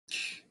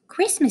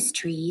Christmas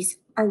trees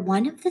are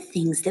one of the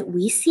things that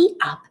we see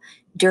up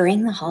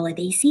during the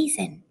holiday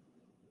season.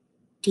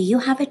 Do you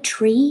have a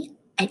tree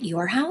at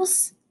your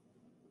house?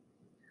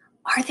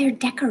 Are there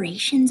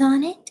decorations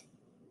on it?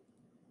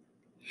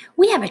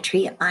 We have a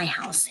tree at my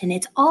house and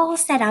it's all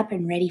set up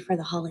and ready for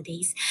the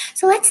holidays.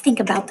 So let's think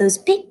about those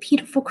big,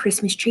 beautiful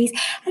Christmas trees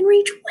and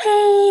reach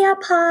way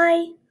up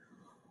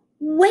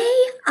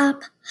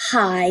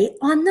high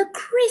on the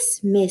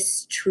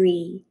Christmas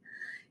tree.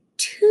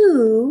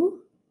 Two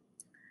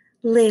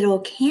little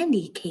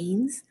candy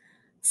canes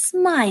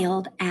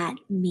smiled at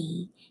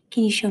me.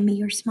 Can you show me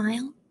your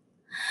smile?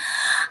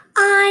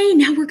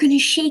 Now we're going to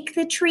shake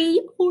the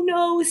tree. Oh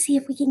no, see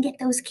if we can get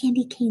those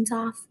candy canes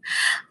off.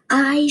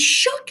 I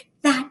shook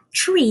that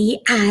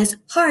tree as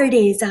hard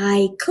as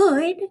I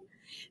could.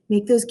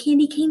 Make those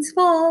candy canes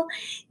fall.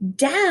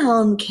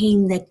 Down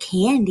came the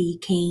candy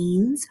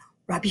canes.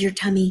 Rub your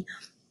tummy.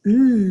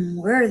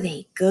 Were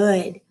they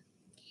good?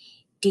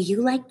 Do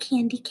you like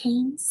candy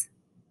canes?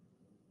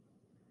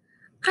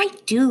 I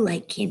do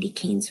like candy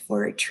canes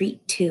for a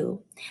treat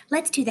too.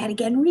 Let's do that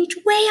again. Reach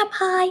way up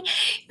high.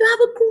 You have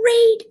a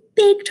great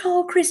big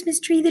tall Christmas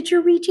tree that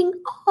you're reaching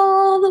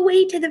all the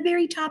way to the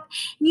very top,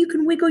 and you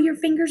can wiggle your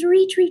fingers.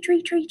 Reach.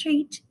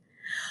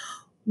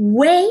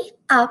 Way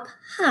up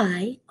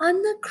high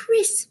on the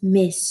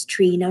Christmas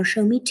tree. Now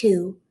show me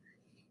two.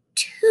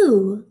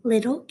 Two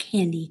little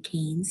candy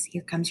canes.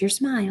 Here comes your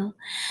smile.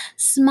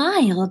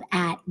 Smiled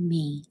at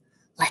me.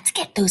 Let's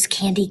get those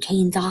candy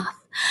canes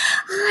off.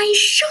 I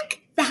shook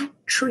that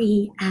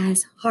tree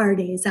as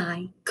hard as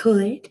I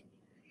could.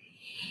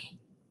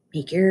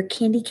 Make your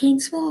candy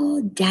canes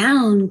fall.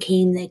 Down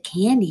came the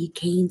candy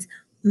canes.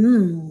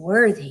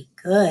 Were they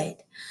good?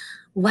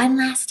 One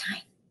last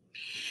time.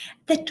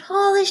 The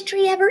tallest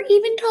tree ever,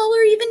 even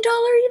taller, even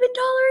taller, even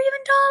taller,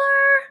 even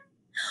taller.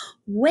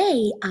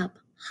 Way up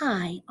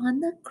high on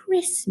the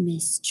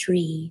Christmas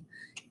tree.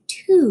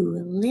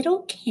 Two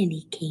little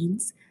candy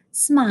canes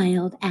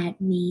smiled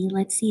at me.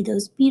 Let's see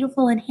those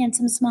beautiful and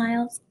handsome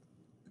smiles.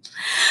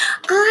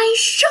 I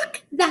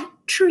shook that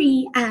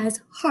tree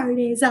as hard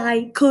as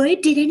I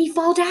could. Did any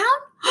fall down?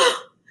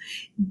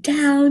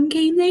 Down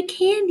came the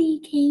candy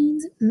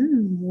canes.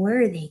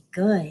 Were they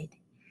good?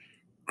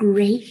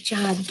 Great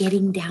job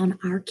getting down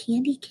our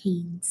candy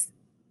canes.